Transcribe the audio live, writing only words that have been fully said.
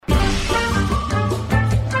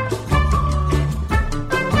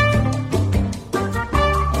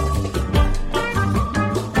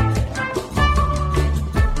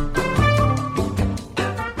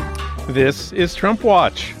This is Trump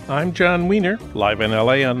Watch. I'm John Wiener, live in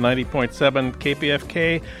LA on 90.7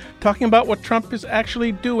 KPFK, talking about what Trump is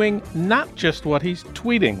actually doing, not just what he's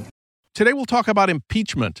tweeting. Today we'll talk about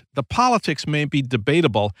impeachment. The politics may be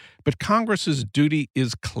debatable, but Congress's duty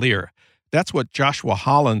is clear. That's what Joshua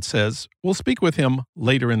Holland says. We'll speak with him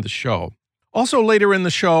later in the show. Also later in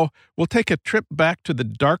the show, we'll take a trip back to the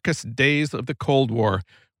darkest days of the Cold War,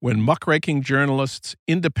 when muckraking journalists,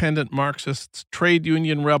 independent Marxists, trade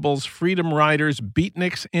union rebels, freedom riders,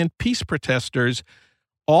 beatniks, and peace protesters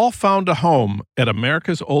all found a home at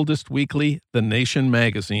America's oldest weekly, The Nation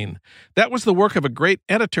magazine. That was the work of a great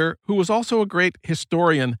editor who was also a great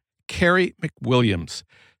historian, Carey McWilliams.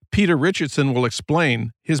 Peter Richardson will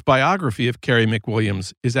explain. His biography of Carey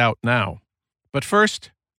McWilliams is out now. But first,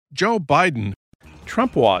 Joe Biden.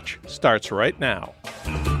 Trump Watch starts right now.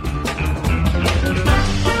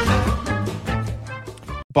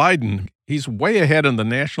 Biden, he's way ahead in the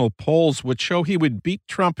national polls, which show he would beat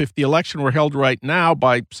Trump if the election were held right now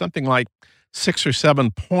by something like 6 or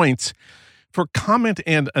 7 points. For comment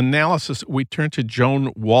and analysis, we turn to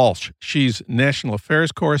Joan Walsh. She's national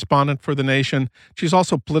affairs correspondent for The Nation. She's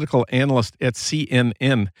also political analyst at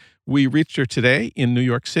CNN. We reached her today in New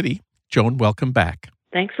York City. Joan, welcome back.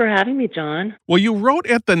 Thanks for having me, John. Well, you wrote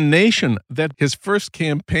at The Nation that his first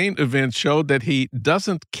campaign event showed that he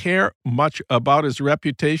doesn't care much about his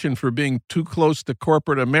reputation for being too close to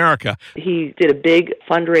corporate America. He did a big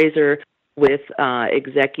fundraiser with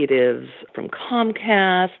executives from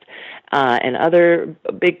Comcast and other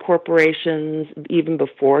big corporations even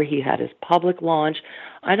before he had his public launch.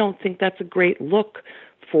 I don't think that's a great look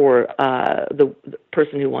for the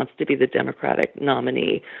person who wants to be the Democratic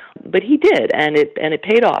nominee, but he did, and it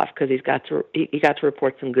paid off because he got to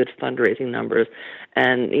report some good fundraising numbers,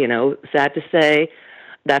 and sad to say,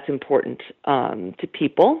 that's important to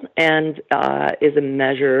people and is a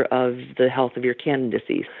measure of the health of your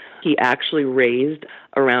candidacy. He actually raised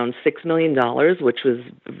around $6 million, which was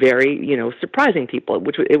very, surprising people.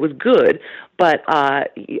 Which it was good, but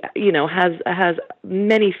has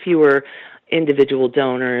many fewer individual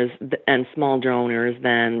donors and small donors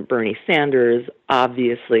than Bernie Sanders,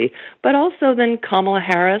 obviously, but also than Kamala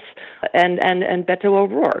Harris and Beto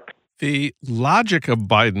O'Rourke. The logic of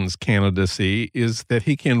Biden's candidacy is that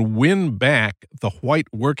he can win back the white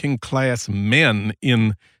working class men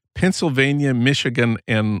in Pennsylvania, Michigan,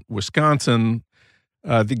 and Wisconsin,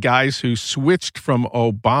 the guys who switched from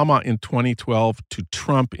Obama in 2012 to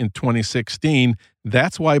Trump in 2016.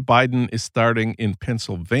 That's why Biden is starting in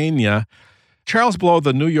Pennsylvania. Charles Blow,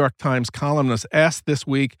 the New York Times columnist, asked this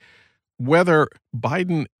week whether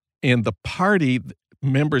Biden and the party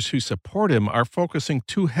members who support him are focusing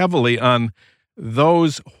too heavily on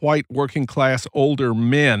those white working class older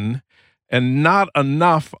men and not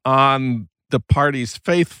enough on the party's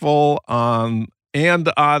faithful and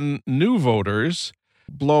on new voters.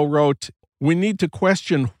 Blow wrote, "We need to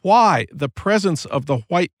question why the presence of the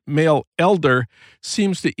white male elder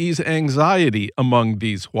seems to ease anxiety among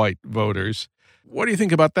these white voters." What do you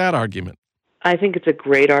think about that argument? I think it's a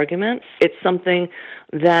great argument. It's something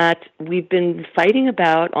that we've been fighting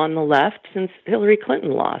about on the left since Hillary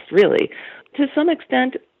Clinton lost, really. To some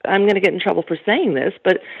extent, I'm going to get in trouble for saying this,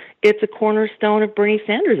 but it's a cornerstone of Bernie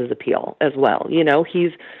Sanders' appeal as well.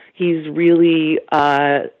 He's really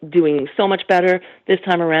doing so much better this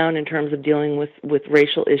time around in terms of dealing with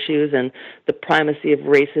racial issues and the primacy of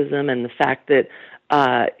racism and the fact that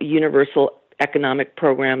universal economic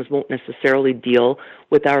programs won't necessarily deal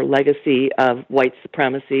with our legacy of white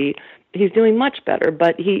supremacy. He's doing much better,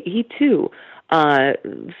 but he too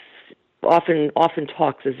often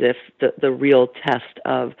talks as if the real test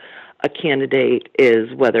of a candidate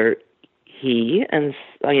is whether he, and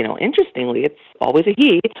interestingly, it's always a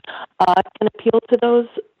he, can appeal to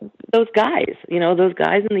those guys, those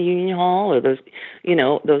guys in the Union Hall, or those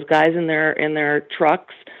guys in their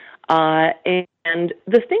trucks. And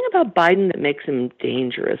the thing about Biden that makes him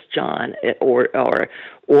dangerous, John,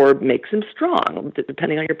 or makes him strong,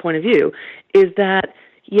 depending on your point of view, is that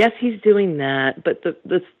yes, he's doing that, but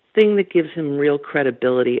the thing that gives him real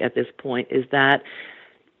credibility at this point is that,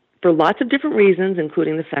 for lots of different reasons,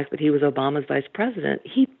 including the fact that he was Obama's vice president,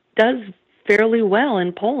 he does fairly well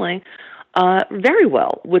in polling, very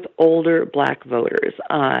well with older black voters.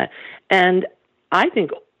 And I think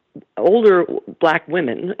older black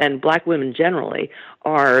women, and black women generally,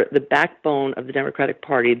 are the backbone of the Democratic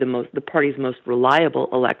Party, the party's most reliable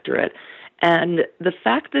electorate. And the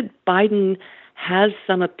fact that Biden has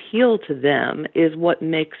some appeal to them is what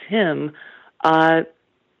makes him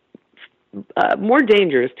more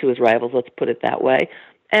dangerous to his rivals, let's put it that way.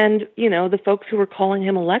 And, the folks who are calling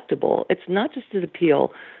him electable, it's not just his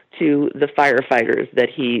appeal to the firefighters that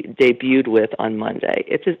he debuted with on Monday.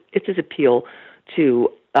 It's his appeal to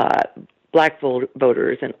black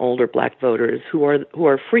voters and older black voters who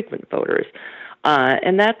are frequent voters,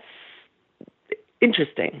 and that's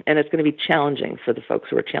interesting. And it's going to be challenging for the folks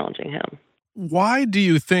who are challenging him. Why do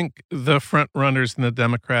you think the front runners in the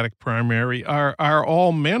Democratic primary are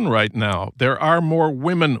all men right now? There are more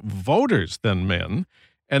women voters than men,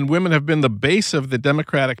 and women have been the base of the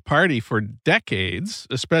Democratic Party for decades,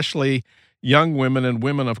 especially young women and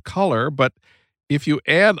women of color. But if you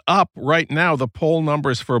add up right now the poll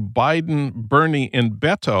numbers for Biden, Bernie, and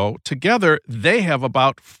Beto, together they have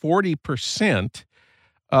about 40%.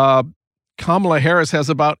 Kamala Harris has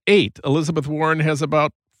about 8%. Elizabeth Warren has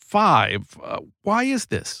about 5%. Why is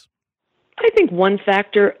this? I think one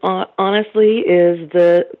factor, honestly, is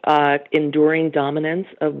the enduring dominance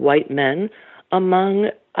of white men among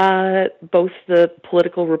both the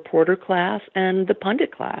political reporter class and the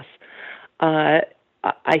pundit class. I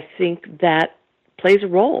think that plays a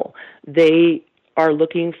role. They are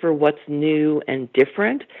looking for what's new and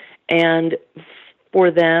different, and for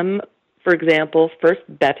them, for example, first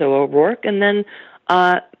Beto O'Rourke, and then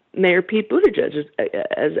Mayor Pete Buttigieg,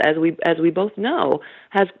 as we both know,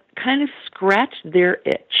 has kind of scratched their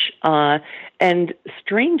itch. And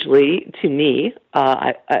strangely, to me,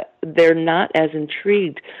 they're not as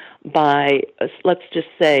intrigued by, let's just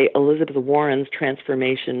say, Elizabeth Warren's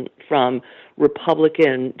transformation from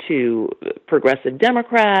Republican to progressive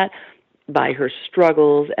Democrat, by her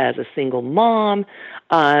struggles as a single mom,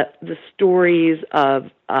 the stories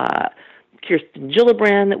of Kirsten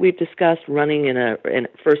Gillibrand that we've discussed, running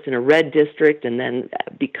first in a red district and then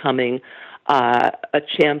becoming a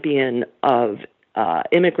champion of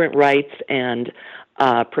immigrant rights and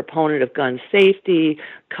proponent of gun safety.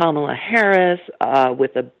 Kamala Harris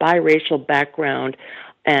with a biracial background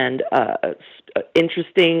and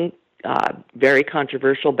interesting, very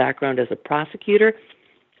controversial background as a prosecutor.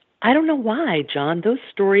 I don't know why, John. Those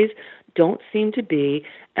stories don't seem to be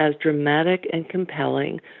as dramatic and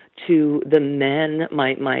compelling to the men,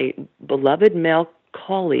 my beloved male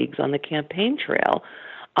colleagues on the campaign trail,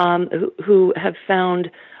 who have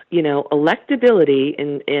found, electability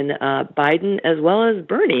in Biden as well as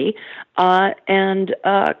Bernie, and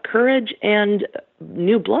courage and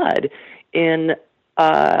new blood in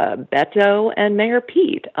Beto and Mayor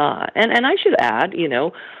Pete. And I should add,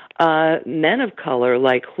 men of color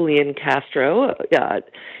like Julian Castro,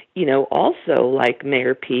 also like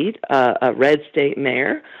Mayor Pete, a red state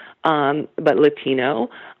mayor, but Latino,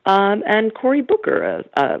 and Cory Booker,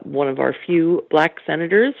 one of our few black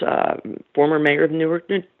senators, former mayor of Newark,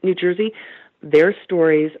 New Jersey. Their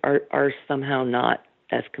stories are somehow not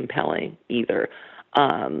as compelling either.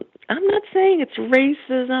 I'm not saying it's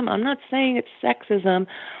racism. I'm not saying it's sexism,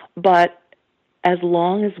 but as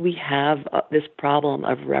long as we have this problem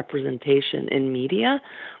of representation in media,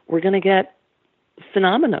 we're going to get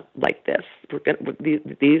phenomena like this.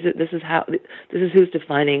 This is who's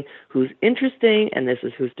defining who's interesting, and this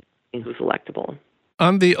is who's defining who's electable.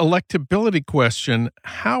 On the electability question,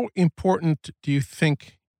 how important do you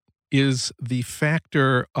think is the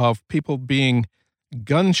factor of people being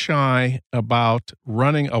gun-shy about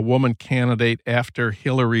running a woman candidate after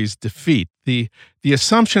Hillary's defeat? The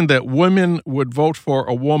assumption that women would vote for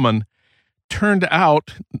a woman turned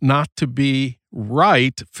out not to be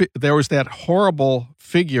right. There was that horrible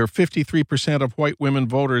figure, 53% of white women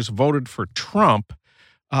voters voted for Trump.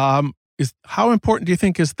 How important do you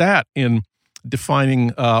think is that in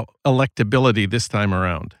defining electability this time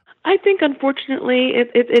around? I think, unfortunately,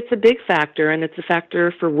 it's a big factor, and it's a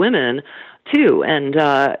factor for women, too. And,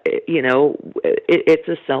 it's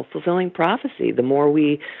a self-fulfilling prophecy. The more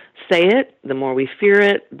we say it, the more we fear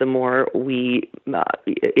it, the more we,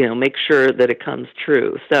 make sure that it comes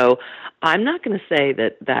true. So I'm not going to say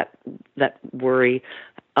that worry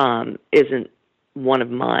isn't one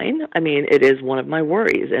of mine. I mean, it is one of my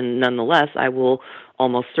worries, and nonetheless, I will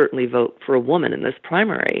almost certainly vote for a woman in this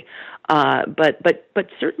primary. But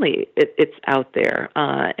certainly it's out there,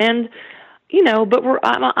 and but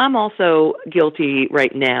I'm also guilty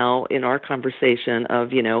right now in our conversation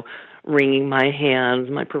of wringing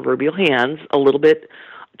my proverbial hands a little bit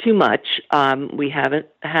too much. We haven't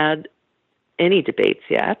had any debates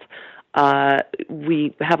yet.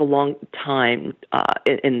 We have a long time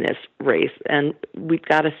in this race, and we've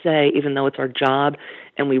got to say, even though it's our job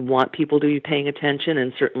and we want people to be paying attention,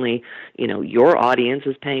 and certainly, your audience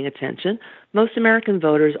is paying attention, most American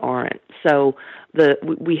voters aren't. So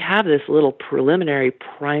we have this little preliminary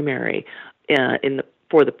primary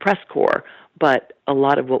for the press corps, but a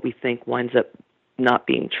lot of what we think winds up not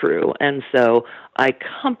being true. And so I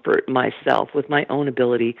comfort myself with my own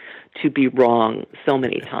ability to be wrong so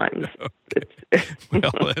many times.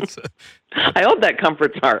 Well, I hope that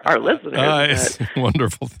comforts our listeners. It's a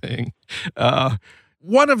wonderful thing.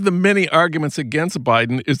 One of the many arguments against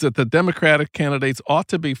Biden is that the Democratic candidates ought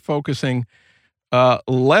to be focusing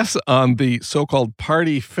less on the so-called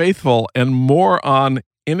party faithful and more on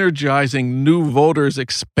energizing new voters,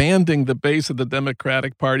 expanding the base of the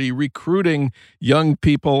Democratic Party, recruiting young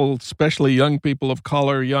people, especially young people of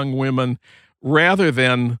color, young women, rather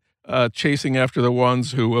than chasing after the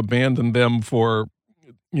ones who abandoned them for,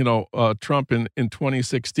 Trump in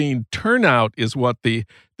 2016. Turnout is what the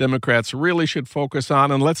Democrats really should focus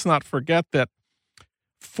on. And let's not forget that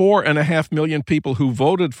 4.5 million people who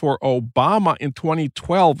voted for Obama in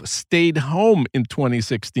 2012 stayed home in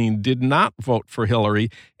 2016, did not vote for Hillary.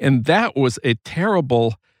 And that was a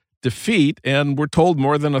terrible defeat. And we're told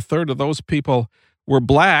more than a third of those people were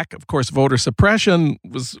black. Of course, voter suppression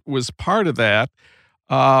was part of that.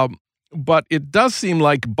 But it does seem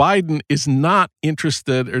like Biden is not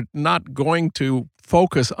interested or not going to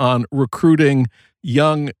focus on recruiting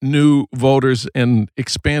young, new voters and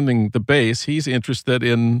expanding the base. He's interested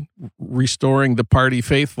in restoring the party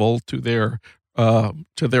faithful to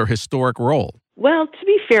their historic role. Well, to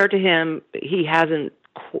be fair to him, he hasn't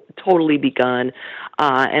totally begun,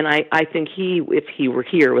 and I think he, if he were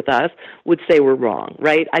here with us, would say we're wrong,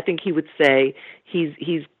 right? I think he would say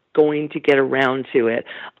he's going to get around to it.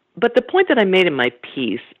 But the point that I made in my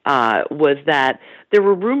piece was that there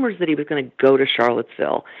were rumors that he was going to go to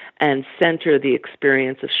Charlottesville and center the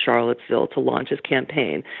experience of Charlottesville to launch his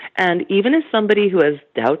campaign. And even as somebody who has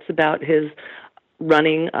doubts about his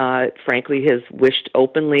running, frankly, has wished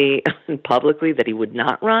openly and publicly that he would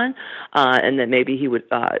not run, and that maybe he would,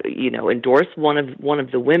 endorse one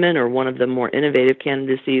of the women or one of the more innovative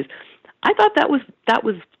candidacies. I thought that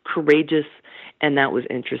was courageous. And that was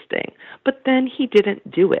interesting. But then he didn't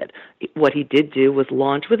do it. What he did do was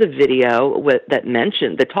launch with a video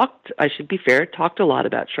talked a lot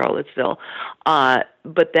about Charlottesville.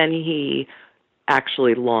 But then he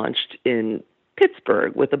actually launched in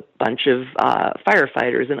Pittsburgh with a bunch of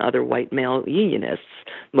firefighters and other white male unionists,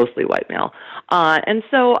 mostly white male. And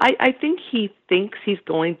so I think he thinks he's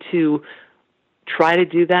going to try to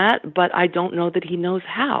do that, but I don't know that he knows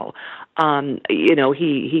how.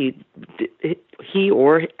 He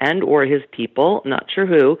or his people, not sure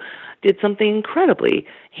who, did something incredibly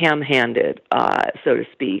ham-handed, so to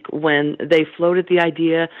speak, when they floated the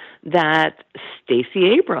idea that Stacey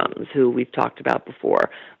Abrams, who we've talked about before,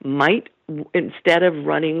 might, instead of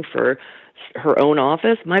running for her own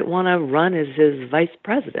office, might want to run as his vice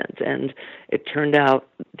president. And it turned out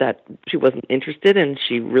that she wasn't interested, and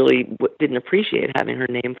she really didn't appreciate having her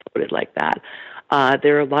name floated like that.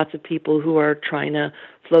 There are lots of people who are trying to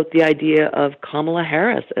float the idea of Kamala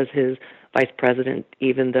Harris as his vice president,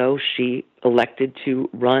 even though she elected to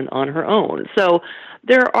run on her own. So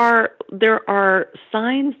there are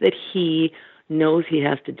signs that he knows he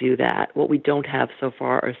has to do that. What we don't have so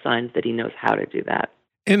far are signs that he knows how to do that.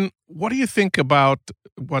 And what do you think about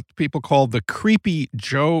what people call the creepy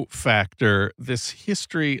Joe factor, this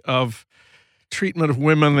history of treatment of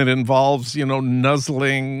women that involves,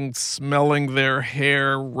 nuzzling, smelling their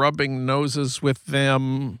hair, rubbing noses with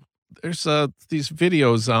them? There's these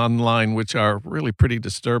videos online which are really pretty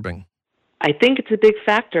disturbing. I think it's a big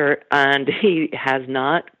factor, and he has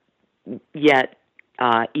not yet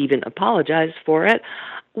even apologized for it.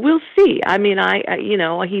 We'll see. I mean,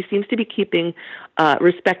 he seems to be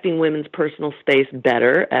respecting women's personal space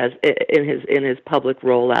better as in his public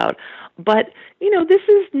rollout. But this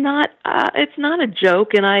is not. It's not a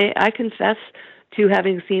joke, and I confess to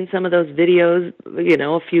having seen some of those videos,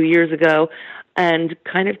 a few years ago, and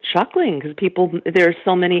kind of chuckling because there are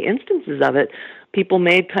so many instances of it. People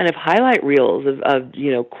made kind of highlight reels of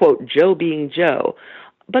quote Joe being Joe,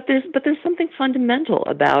 but there's something fundamental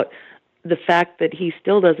about the fact that he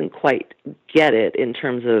still doesn't quite get it in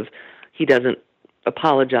terms of he doesn't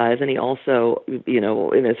apologize, and he also,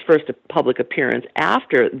 in his first public appearance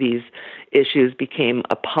after these issues became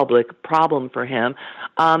a public problem for him,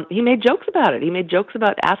 he made jokes about it. He made jokes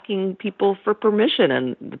about asking people for permission,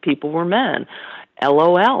 and the people were men.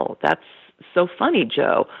 LOL, that's so funny,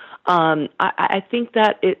 Joe. I think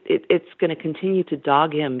that it's going to continue to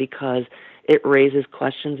dog him because it raises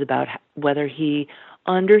questions about whether he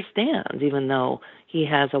understands, even though he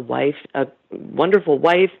has a wonderful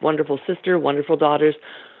wife, wonderful sister, wonderful daughters.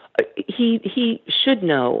 He should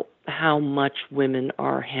know how much women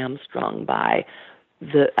are hamstrung by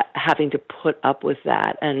having to put up with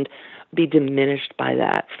that and be diminished by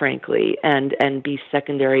that, frankly, and be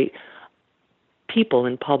secondary people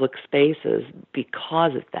in public spaces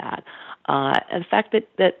because of that. And the fact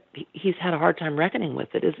that he's had a hard time reckoning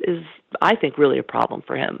with it is, I think, really a problem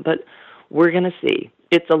for him. But we're going to see.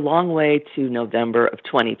 It's a long way to November of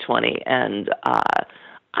 2020, and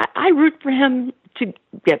I root for him to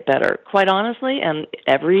get better, quite honestly. And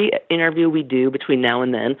every interview we do between now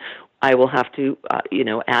and then, I will have to,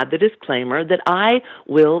 add the disclaimer that I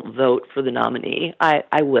will vote for the nominee.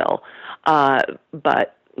 I will.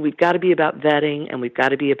 But we've got to be about vetting, and we've got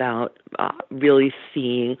to be about really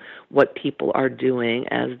seeing what people are doing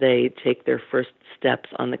as they take their first steps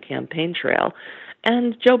on the campaign trail.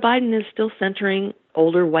 And Joe Biden is still centering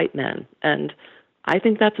older white men, and I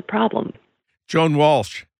think that's a problem. Joan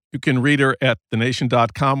Walsh, you can read her at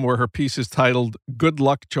thenation.com, where her piece is titled, "Good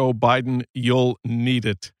Luck, Joe Biden, You'll Need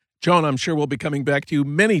It." Joan, I'm sure we'll be coming back to you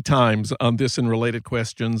many times on this and related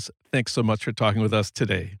questions. Thanks so much for talking with us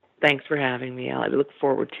today. Thanks for having me, Al. I look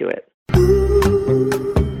forward to it.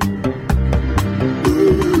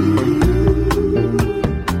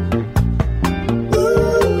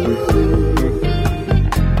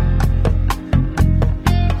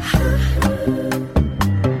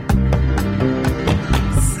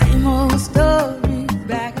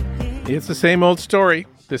 It's the same old story.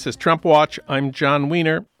 This is Trump Watch. I'm John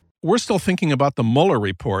Wiener. We're still thinking about the Mueller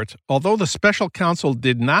report. Although the special counsel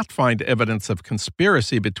did not find evidence of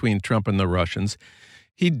conspiracy between Trump and the Russians,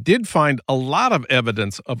 he did find a lot of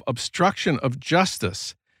evidence of obstruction of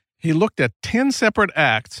justice. He looked at 10 separate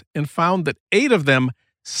acts and found that 8 of them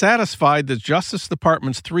satisfied the Justice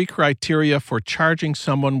Department's 3 criteria for charging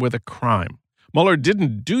someone with a crime. Mueller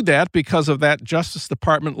didn't do that because of that Justice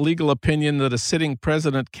Department legal opinion that a sitting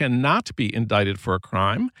president cannot be indicted for a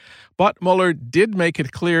crime. But Mueller did make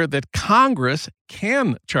it clear that Congress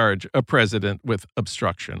can charge a president with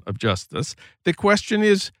obstruction of justice. The question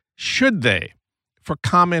is, should they? For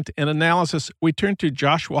comment and analysis, we turn to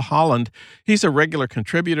Joshua Holland. He's a regular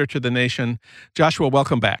contributor to The Nation. Joshua,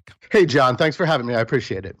 welcome back. Hey, John. Thanks for having me. I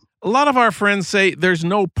appreciate it. A lot of our friends say there's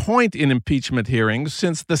no point in impeachment hearings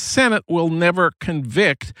since the Senate will never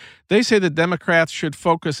convict. They say the Democrats should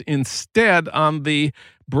focus instead on the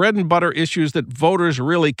bread and butter issues that voters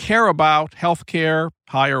really care about: health care,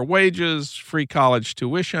 higher wages, free college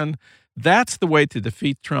tuition. That's the way to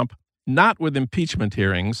defeat Trump, not with impeachment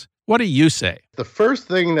hearings. What do you say? The first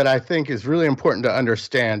thing that I think is really important to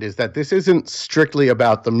understand is that this isn't strictly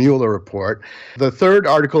about the Mueller report. The third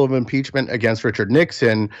article of impeachment against Richard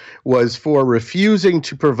Nixon was for refusing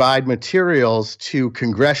to provide materials to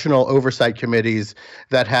congressional oversight committees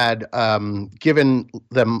that had given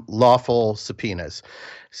them lawful subpoenas.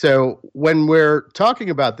 So when we're talking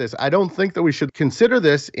about this, I don't think that we should consider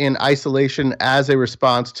this in isolation as a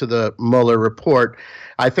response to the Mueller report.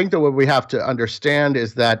 I think that what we have to understand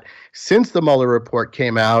is that since the Mueller report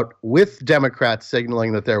came out, with Democrats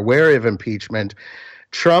signaling that they're wary of impeachment,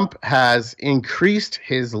 Trump has increased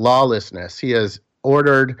his lawlessness. He has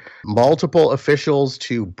ordered multiple officials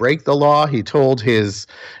to break the law. He told his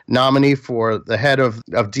nominee for the head of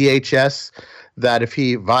DHS that if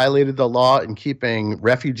he violated the law in keeping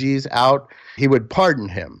refugees out, he would pardon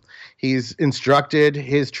him. He's instructed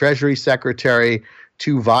his Treasury Secretary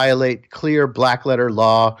to violate clear black letter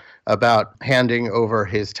law about handing over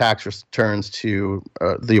his tax returns to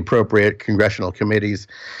the appropriate congressional committees.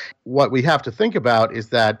 What we have to think about is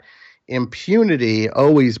that impunity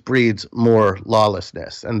always breeds more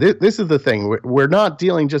lawlessness. And this is the thing. We're not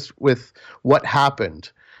dealing just with what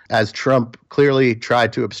happened, as Trump clearly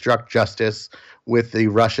tried to obstruct justice with the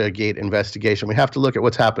Russiagate investigation. We have to look at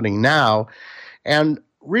what's happening now. And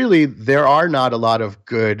really, there are not a lot of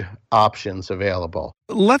good options available.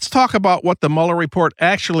 Let's talk about what the Mueller report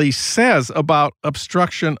actually says about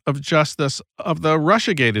obstruction of justice of the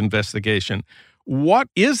Russiagate investigation. What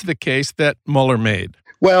is the case that Mueller made?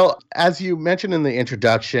 Well, as you mentioned in the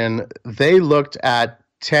introduction, they looked at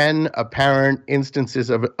 10 apparent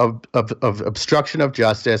instances of obstruction of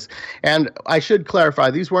justice. And I should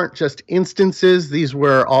clarify, these weren't just instances, these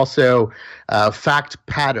were also fact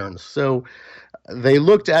patterns. So they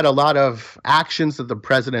looked at a lot of actions that the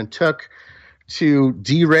president took to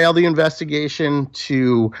derail the investigation,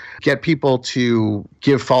 to get people to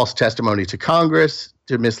give false testimony to Congress,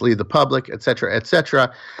 to mislead the public, et cetera, et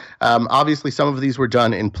cetera. Obviously, some of these were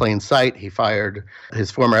done in plain sight. He fired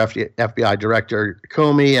his former FBI director,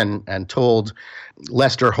 Comey, and told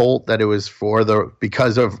Lester Holt that it was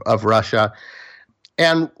because of Russia.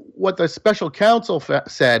 And what the special counsel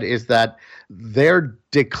said is that their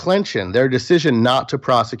declension, their decision not to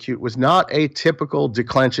prosecute, was not a typical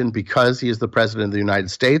declension because he is the president of the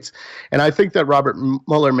United States. And I think that Robert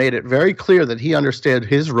Mueller made it very clear that he understood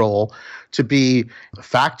his role to be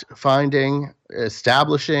fact-finding,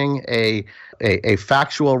 establishing a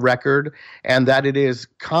factual record, and that it is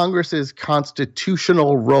Congress's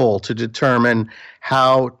constitutional role to determine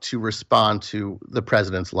how to respond to the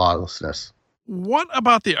president's lawlessness. What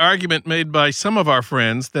about the argument made by some of our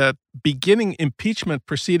friends that beginning impeachment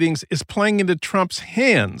proceedings is playing into Trump's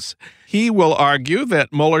hands? He will argue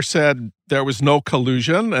that Mueller said there was no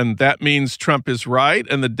collusion, and that means Trump is right,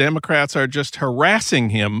 and the Democrats are just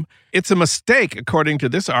harassing him. It's a mistake, according to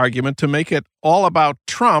this argument, to make it all about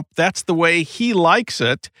Trump. That's the way he likes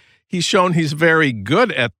it. He's shown he's very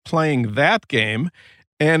good at playing that game,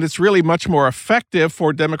 and it's really much more effective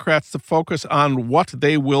for Democrats to focus on what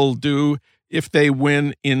they will do if they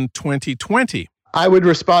win in 2020. I would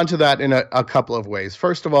respond to that in a couple of ways.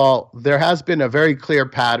 First of all, there has been a very clear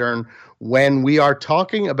pattern when we are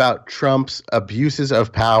talking about Trump's abuses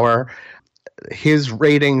of power. His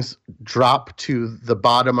ratings drop to the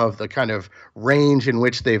bottom of the kind of range in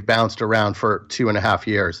which they've bounced around for 2.5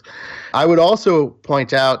 years. I would also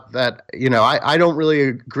point out that, I don't really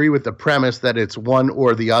agree with the premise that it's one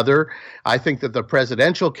or the other. I think that the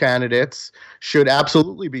presidential candidates should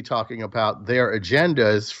absolutely be talking about their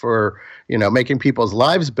agendas for, making people's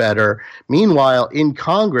lives better. Meanwhile, in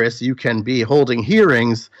Congress, you can be holding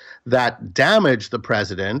hearings that damage the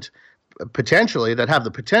president, potentially, that have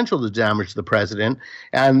the potential to damage the president.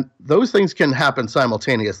 And those things can happen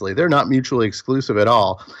simultaneously. They're not mutually exclusive at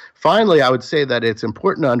all. Finally, I would say that it's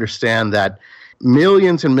important to understand that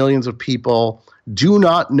millions and millions of people do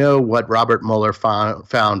not know what Robert Mueller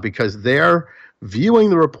found because they're viewing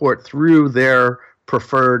the report through their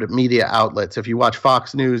preferred media outlets. If you watch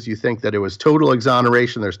Fox News, you think that it was total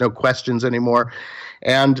exoneration. There's no questions anymore.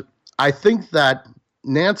 And I think that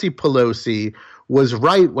Nancy Pelosi was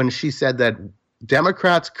right when she said that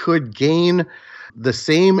Democrats could gain the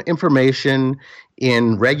same information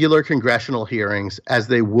in regular congressional hearings as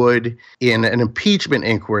they would in an impeachment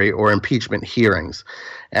inquiry or impeachment hearings.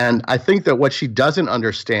 And I think that what she doesn't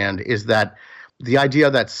understand is that the idea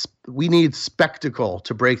that we need spectacle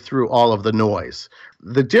to break through all of the noise.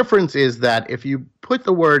 The difference is that if you put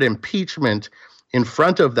the word impeachment in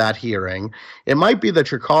front of that hearing, it might be that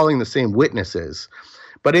you're calling the same witnesses.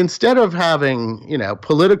 But instead of having,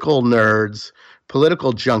 political nerds,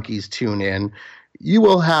 political junkies tune in, you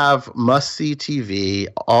will have must-see TV.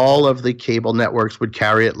 All of the cable networks would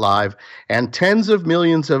carry it live, and tens of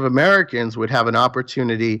millions of Americans would have an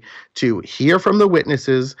opportunity to hear from the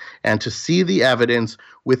witnesses and to see the evidence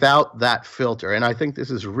without that filter. And I think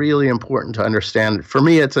this is really important to understand. For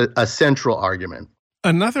me, it's a central argument.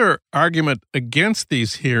 Another argument against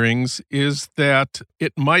these hearings is that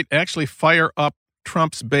it might actually fire up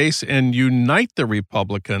Trump's base and unite the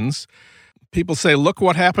Republicans. People say, look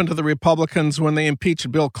what happened to the Republicans when they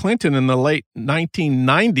impeached Bill Clinton in the late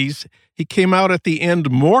 1990s. He came out at the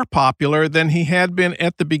end more popular than he had been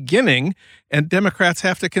at the beginning, and Democrats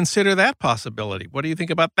have to consider that possibility. What do you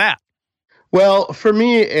think about that? Well, for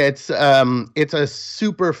me, it's a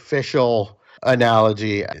superficial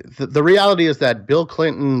analogy. The reality is that Bill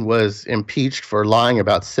Clinton was impeached for lying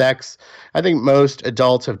about sex. I think most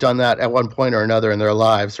adults have done that at one point or another in their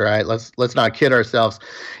lives, right? Let's not kid ourselves.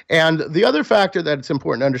 And the other factor that it's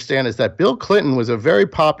important to understand is that Bill Clinton was a very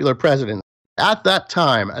popular president. At that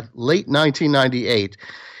time, at late 1998,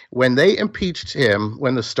 when they impeached him,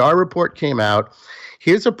 when the Starr report came out,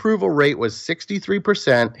 his approval rate was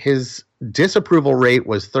 63%. His disapproval rate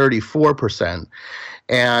was 34%.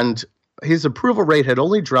 And his approval rate had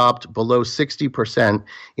only dropped below 60%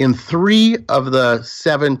 in 3 of the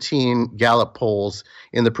 17 Gallup polls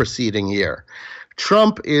in the preceding year.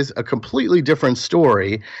 Trump is a completely different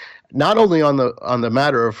story, not only on the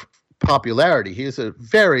matter of popularity. He is a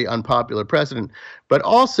very unpopular president, but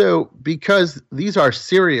also because these are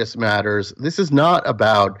serious matters. This is not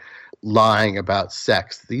about lying about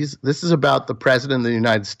sex. This is about the president of the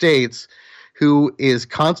United States, who is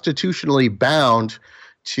constitutionally bound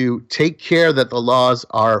to take care that the laws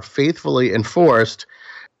are faithfully enforced.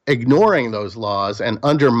 Ignoring those laws and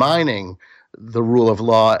undermining the rule of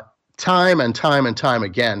law time and time and time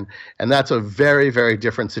again. And that's a very, very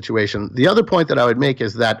different situation. The other point that I would make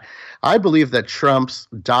is that I believe that Trump's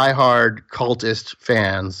diehard cultist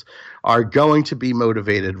fans are going to be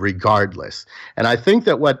motivated regardless. And I think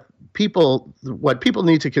that what people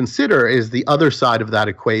need to consider is the other side of that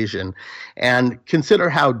equation, and consider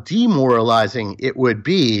how demoralizing it would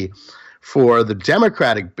be for the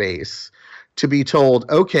Democratic base to be told,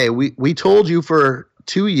 okay, we told you for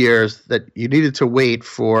 2 years that you needed to wait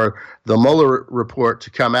for the Mueller report to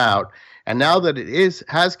come out. And now that it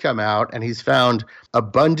has come out and he's found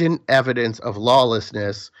abundant evidence of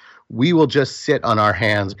lawlessness, we will just sit on our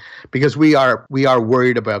hands because we are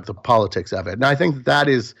worried about the politics of it. And I think that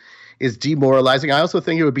is demoralizing. I also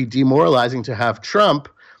think it would be demoralizing to have Trump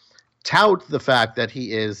tout the fact that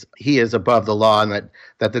he is above the law and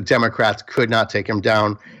that the Democrats could not take him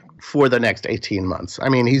down for the next 18 months. I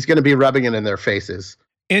mean, he's going to be rubbing it in their faces.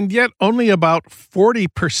 And yet only about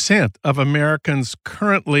 40% of Americans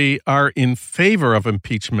currently are in favor of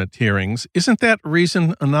impeachment hearings. Isn't that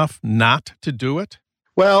reason enough not to do it?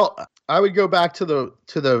 Well, I would go back to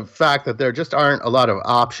the fact that there just aren't a lot of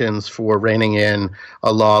options for reining in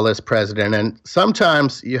a lawless president. And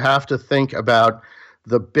sometimes you have to think about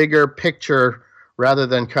the bigger picture rather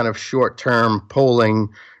than kind of short-term polling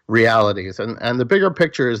realities. And the bigger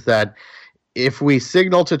picture is that if we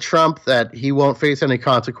signal to Trump that he won't face any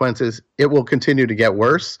consequences, it will continue to get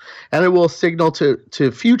worse. And it will signal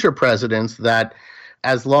to future presidents that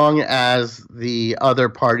as long as the other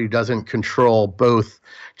party doesn't control both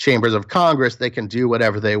chambers of Congress, they can do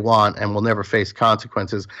whatever they want and will never face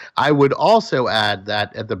consequences. I would also add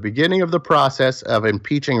that at the beginning of the process of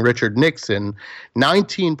impeaching Richard Nixon,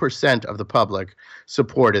 19% of the public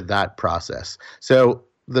supported that process. So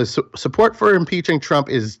the support for impeaching Trump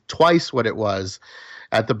is twice what it was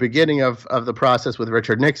at the beginning of the process with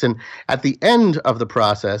Richard Nixon. At the end of the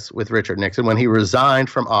process with Richard Nixon, when he resigned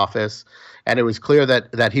from office, and it was clear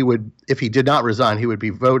that he would, if he did not resign, he would be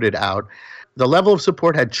voted out, the level of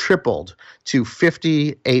support had tripled to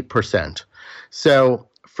 58%. So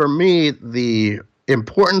for me, the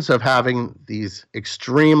importance of having these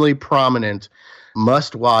extremely prominent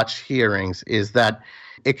must-watch hearings is that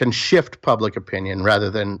it can shift public opinion rather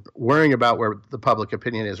than worrying about where the public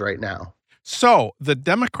opinion is right now. So the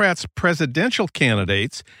Democrats' presidential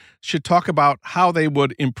candidates should talk about how they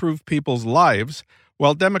would improve people's lives,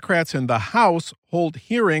 while Democrats in the House hold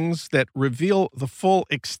hearings that reveal the full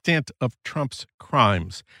extent of Trump's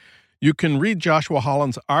crimes. You can read Joshua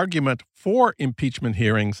Holland's argument for impeachment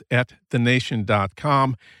hearings at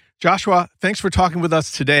thenation.com. Joshua, thanks for talking with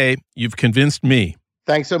us today. You've convinced me.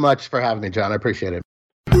 Thanks so much for having me, John. I appreciate it.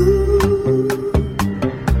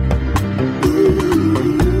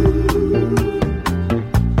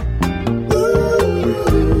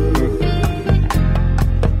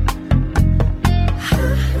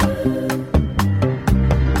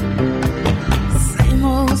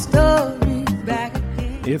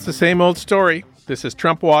 It's the same old story. This is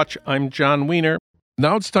Trump Watch. I'm John Wiener.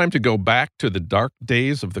 Now it's time to go back to the dark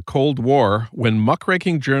days of the Cold War when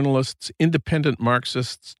muckraking journalists, independent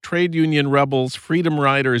Marxists, trade union rebels, freedom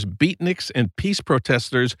riders, beatniks, and peace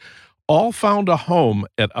protesters all found a home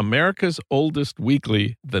at America's oldest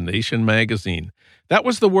weekly, The Nation magazine. That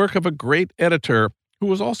was the work of a great editor who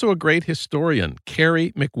was also a great historian,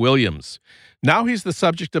 Cary McWilliams. Now he's the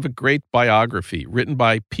subject of a great biography written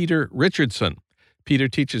by Peter Richardson. Peter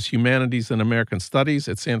teaches humanities and American studies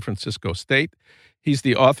at San Francisco State. He's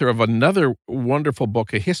the author of another wonderful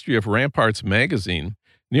book, A History of Ramparts magazine. And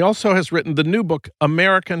he also has written the new book,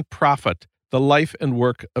 American Prophet, The Life and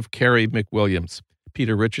Work of Cary McWilliams.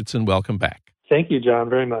 Peter Richardson, welcome back. Thank you,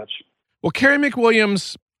 John, very much. Well, Cary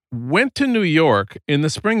McWilliams went to New York in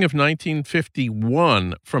the spring of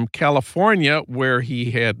 1951 from California, where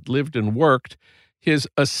he had lived and worked. His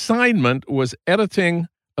assignment was editing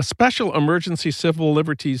a special emergency civil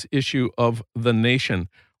liberties issue of The Nation.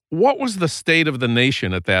 What was the state of The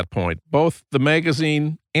Nation at that point, both the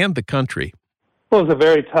magazine and the country? Well, it was a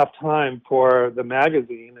very tough time for the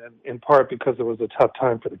magazine, and in part because it was a tough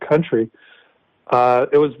time for the country.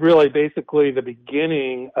 It was really basically the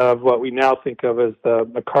beginning of what we now think of as the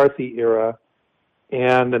McCarthy era,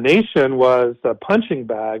 and The Nation was a punching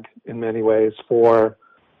bag in many ways for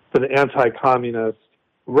the anti-communist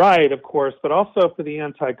right, of course, but also for the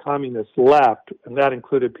anti-communist left, and that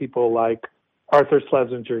included people like Arthur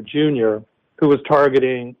Schlesinger Jr., who was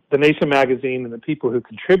targeting The Nation magazine and the people who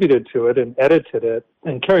contributed to it and edited it.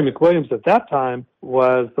 And Cary McWilliams at that time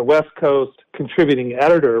was the West Coast contributing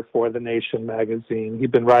editor for The Nation magazine.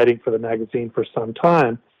 He'd been writing for the magazine for some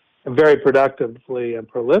time, and very productively and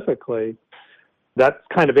prolifically. That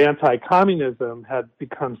kind of anti-communism had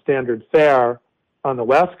become standard fare on the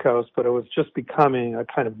West Coast, but it was just becoming a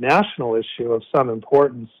kind of national issue of some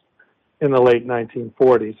importance in the late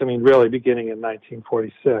 1940s. I mean, really beginning in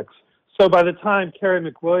 1946. So by the time Cary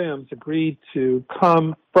McWilliams agreed to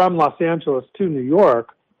come from Los Angeles to New York,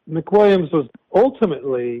 McWilliams was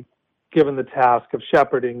ultimately given the task of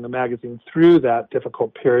shepherding the magazine through that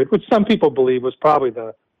difficult period, which some people believe was probably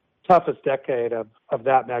the toughest decade of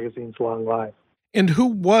that magazine's long life. And who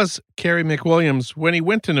was Cary McWilliams when he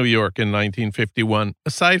went to New York in 1951,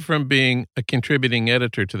 aside from being a contributing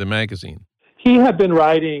editor to the magazine? He had been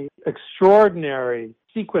writing extraordinary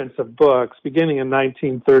sequence of books beginning in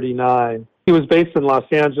 1939. He was based in Los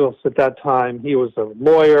Angeles at that time. He was a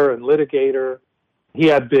lawyer and litigator. He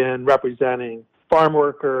had been representing farm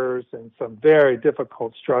workers in some very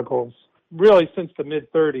difficult struggles. Really, since the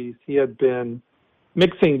mid-30s, he had been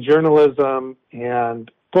mixing journalism and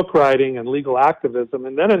book writing and legal activism.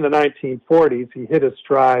 And then in the 1940s, he hit his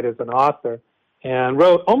stride as an author and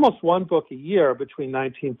wrote almost one book a year between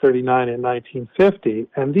 1939 and 1950.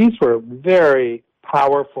 And these were very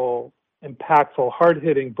powerful, impactful,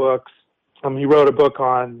 hard-hitting books. He wrote a book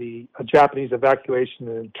on the Japanese evacuation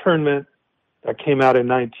and internment that came out in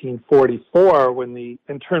 1944 when the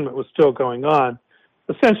internment was still going on,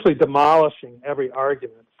 essentially demolishing every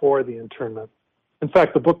argument for the internment. In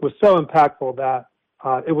fact, the book was so impactful that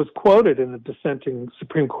it was quoted in the dissenting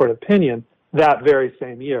Supreme Court opinion that very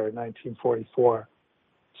same year, in 1944.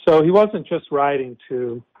 So he wasn't just writing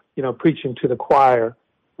to, preaching to the choir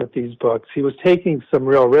with these books. He was taking some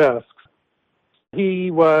real risks.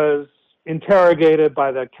 He was interrogated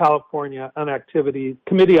by the California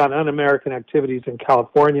Committee on Un-American Activities in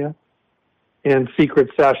California in secret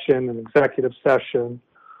session and executive session.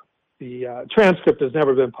 The transcript has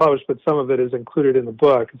never been published, but some of it is included in the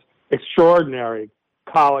book. It's extraordinary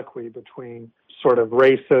colloquy between sort of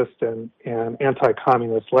racist and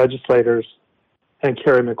anti-communist legislators and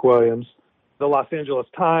Kerry McWilliams. The Los Angeles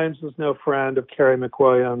Times was no friend of Kerry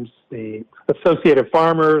McWilliams. The Associated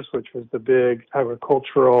Farmers, which was the big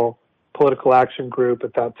agricultural political action group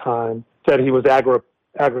at that time, said he was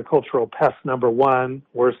agricultural pest number one,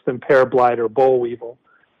 worse than pear blight or boll weevil.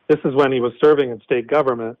 This is when he was serving in state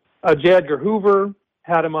government. J. Edgar Hoover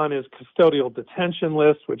had him on his custodial detention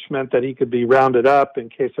list, which meant that he could be rounded up in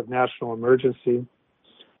case of national emergency.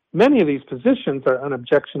 Many of these positions are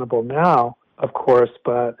unobjectionable now, of course,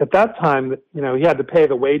 but at that time, he had to pay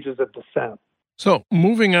the wages of dissent. So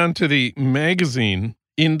moving on to the magazine,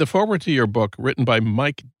 in the foreword to your book, written by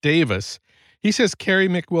Mike Davis, he says Kerry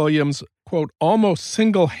McWilliams, quote, almost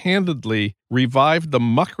single-handedly revived the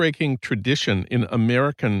muckraking tradition in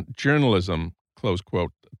American journalism, close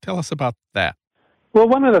quote. Tell us about that. Well,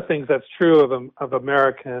 one of the things that's true of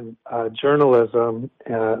American journalism,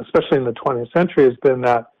 especially in the 20th century, has been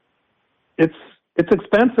that it's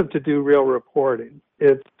expensive to do real reporting.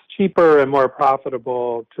 It's cheaper and more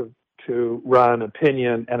profitable to run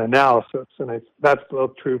opinion and analysis, and that's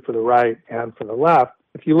both true for the right and for the left.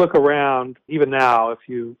 If you look around, even now, if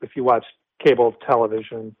you watch cable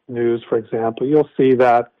television news, for example, you'll see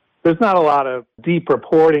that there's not a lot of deep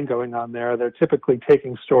reporting going on there. They're typically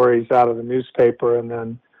taking stories out of the newspaper and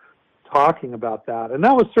then talking about that. And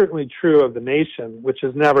that was certainly true of The Nation, which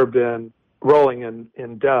has never been rolling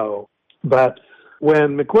in dough. But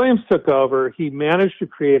when McWilliams took over, he managed to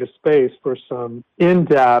create a space for some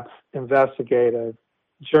in-depth investigative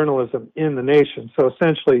journalism in The Nation. So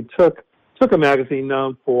essentially took a magazine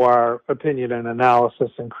known for opinion and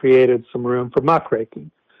analysis and created some room for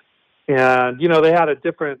muckraking. And, they had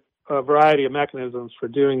a variety of mechanisms for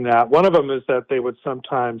doing that. One of them is that they would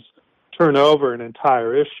sometimes turn over an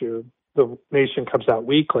entire issue. The Nation comes out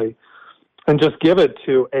weekly, and just give it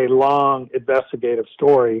to a long investigative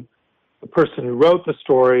story. The person who wrote the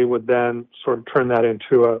story would then sort of turn that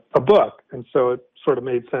into a book. And so it sort of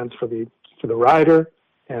made sense for the writer,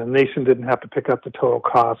 and Nation didn't have to pick up the total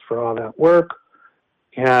cost for all that work.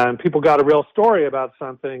 And people got a real story about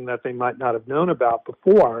something that they might not have known about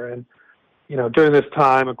before. And, during this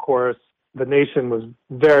time, of course, the Nation was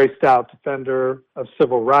very stout defender of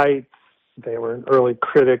civil rights. They were an early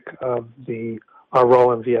critic of our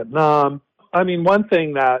role in Vietnam. I mean, one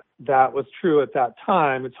thing that was true at that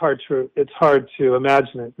time, it's hard to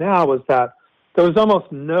imagine it now, was that there was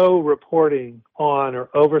almost no reporting on or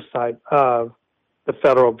oversight of the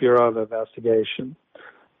Federal Bureau of Investigation.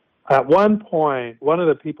 At one point, one of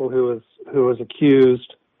the people who was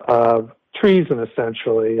accused of treason,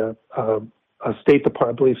 essentially, a State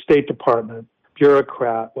Department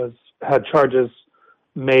bureaucrat, had charges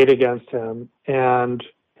made against him, and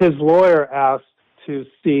his lawyer asked to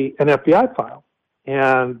see an FBI file.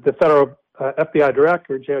 And the federal FBI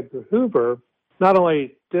director, J. Edgar Hoover, not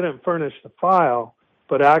only didn't furnish the file,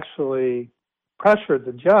 but actually pressured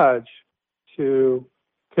the judge to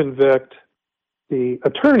convict the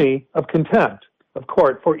attorney of contempt of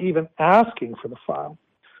court for even asking for the file.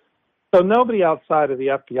 So nobody outside of the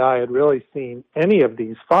FBI had really seen any of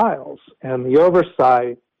these files, and the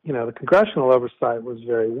oversight, the congressional oversight was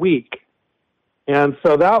very weak. And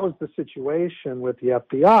so that was the situation with the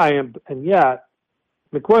FBI, and yet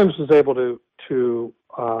McWilliams was able to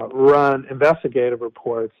run investigative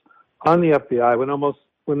reports on the FBI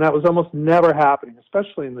when that was almost never happening,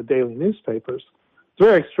 especially in the daily newspapers. It's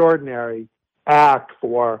very extraordinary act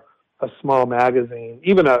for a small magazine,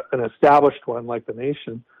 even an established one like The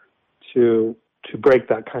Nation, to break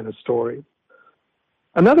that kind of story.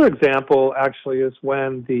 Another example, actually, is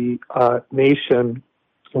when the Nation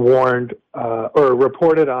warned or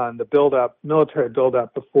reported on the military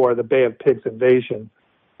buildup before the Bay of Pigs invasion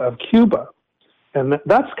of Cuba. And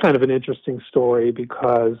that's kind of an interesting story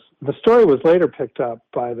because the story was later picked up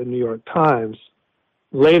by the New York Times.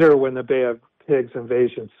 Later, when the Bay of Pigs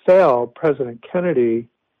invasion failed, President Kennedy,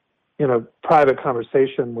 in a private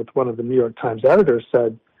conversation with one of the New York Times editors,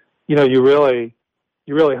 said, you really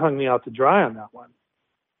hung me out to dry on that one.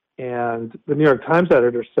 And the New York Times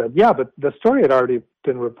editor said, yeah, but the story had already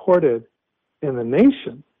been reported in The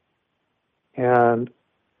Nation. And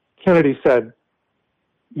Kennedy said,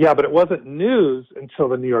 yeah, but it wasn't news until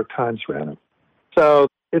the New York Times ran it. So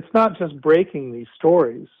it's not just breaking these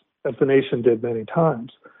stories, as The Nation did many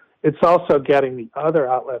times. It's also getting the other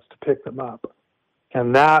outlets to pick them up.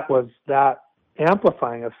 And that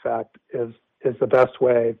amplifying effect is the best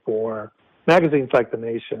way for magazines like The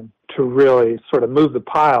Nation to really sort of move the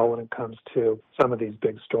pile when it comes to some of these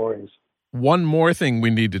big stories. One more thing we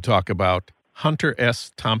need to talk about, Hunter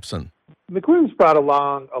S. Thompson. McWilliams brought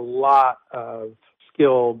along a lot of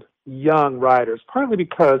skilled young writers, partly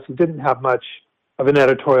because he didn't have much of an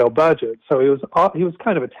editorial budget. So he was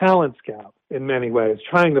kind of a talent scout in many ways,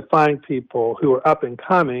 trying to find people who were up and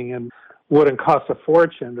coming and wouldn't cost a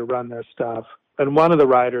fortune to run their stuff. And one of the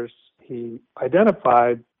writers he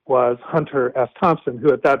identified was Hunter S. Thompson,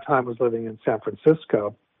 who at that time was living in San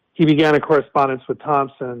Francisco. He began a correspondence with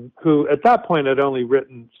Thompson, who at that point had only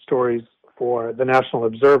written stories for the National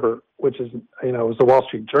Observer, which is, was a Wall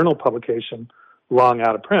Street Journal publication long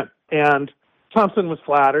out of print. And Thompson was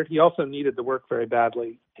flattered. He also needed the work very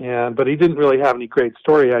badly, but he didn't really have any great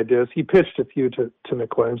story ideas. He pitched a few to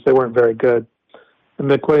McWilliams. They weren't very good. And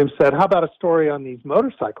McWilliams said, how about a story on these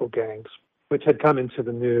motorcycle gangs, which had come into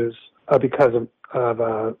the news because of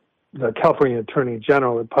the California Attorney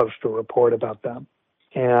General had published a report about them.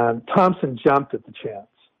 And Thompson jumped at the chance.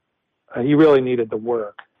 He really needed the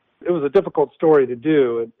work. It was a difficult story to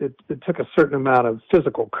do. It took a certain amount of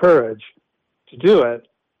physical courage to do it,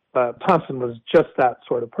 but Thompson was just that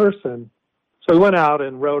sort of person. So he went out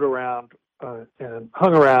and rode around and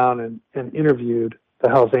hung around and interviewed the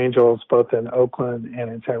Hells Angels, both in Oakland and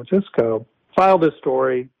in San Francisco, filed this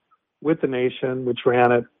story with The Nation, which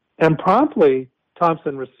ran it, and promptly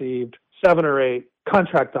Thompson received 7 or 8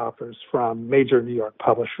 contract offers from major New York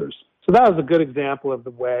publishers. So that was a good example of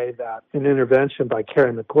the way that an intervention by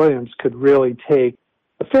Carey McWilliams could really take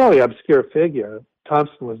a fairly obscure figure,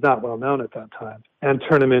 Thompson was not well known at that time, and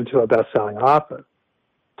turn him into a best-selling author.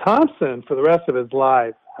 Thompson, for the rest of his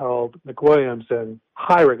life, held McWilliams in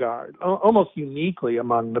high regard, almost uniquely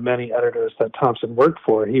among the many editors that Thompson worked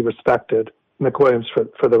for. He respected McWilliams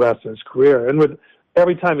for the rest of his career, and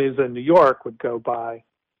every time he was in New York, would go by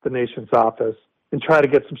The Nation's office and try to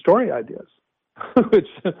get some story ideas, which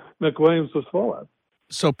McWilliams was full of.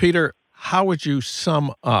 So, Peter, how would you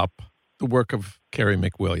sum up the work of Carey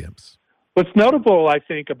McWilliams? What's notable, I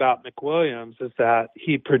think, about McWilliams is that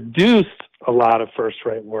he produced a lot of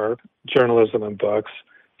first-rate work, journalism and books.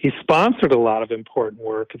 He sponsored a lot of important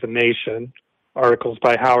work at The Nation, articles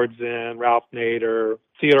by Howard Zinn, Ralph Nader,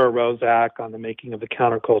 Theodore Roszak on the making of the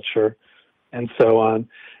counterculture, and so on.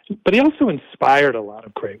 But he also inspired a lot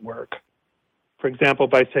of great work. For example,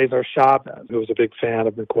 by Cesar Chavez, who was a big fan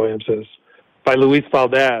of McWilliams's, by Luis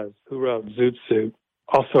Valdez, who wrote Zoot Suit,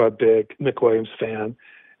 also a big McWilliams fan,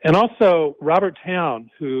 and also Robert Towne,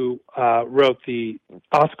 who wrote the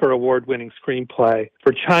Oscar award-winning screenplay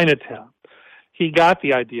for Chinatown. He got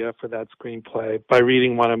the idea for that screenplay by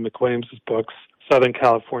reading one of McWilliams's books, Southern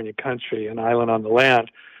California Country, An Island on the Land,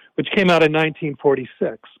 which came out in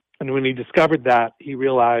 1946. And when he discovered that, he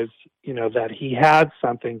realized, that he had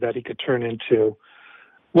something that he could turn into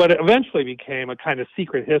what eventually became a kind of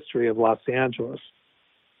secret history of Los Angeles.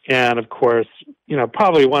 And of course,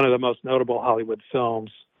 probably one of the most notable Hollywood films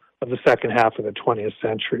of the second half of the 20th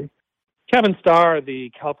century. Kevin Starr,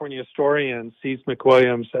 the California historian, sees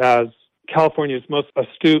McWilliams as California's most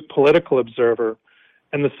astute political observer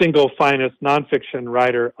and the single finest nonfiction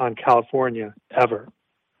writer on California ever.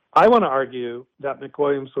 I want to argue that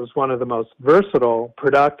McWilliams was one of the most versatile,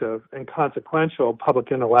 productive, and consequential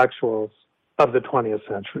public intellectuals of the 20th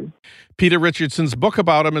century. Peter Richardson's book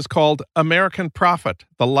about him is called American Prophet,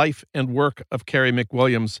 The Life and Work of Carey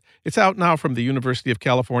McWilliams. It's out now from the University of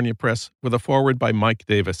California Press with a foreword by Mike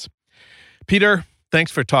Davis. Peter,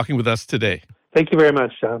 thanks for talking with us today. Thank you very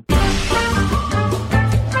much, John.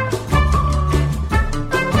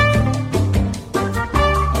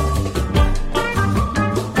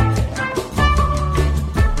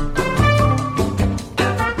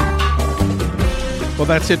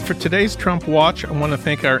 that's it for today's Trump Watch. I want to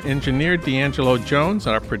thank our engineer, D'Angelo Jones,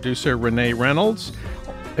 our producer, Renee Reynolds.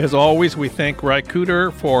 As always, we thank Ry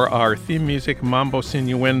Cooter for our theme music, Mambo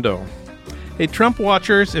Sinuendo. Hey, Trump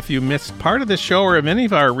Watchers, if you missed part of this show or of any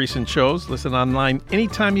of our recent shows, listen online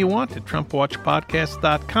anytime you want at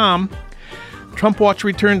TrumpWatchPodcast.com. Trump Watch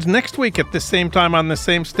returns next week at the same time on the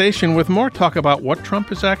same station with more talk about what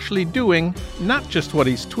Trump is actually doing, not just what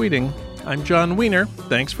he's tweeting. I'm John Wiener.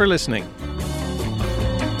 Thanks for listening.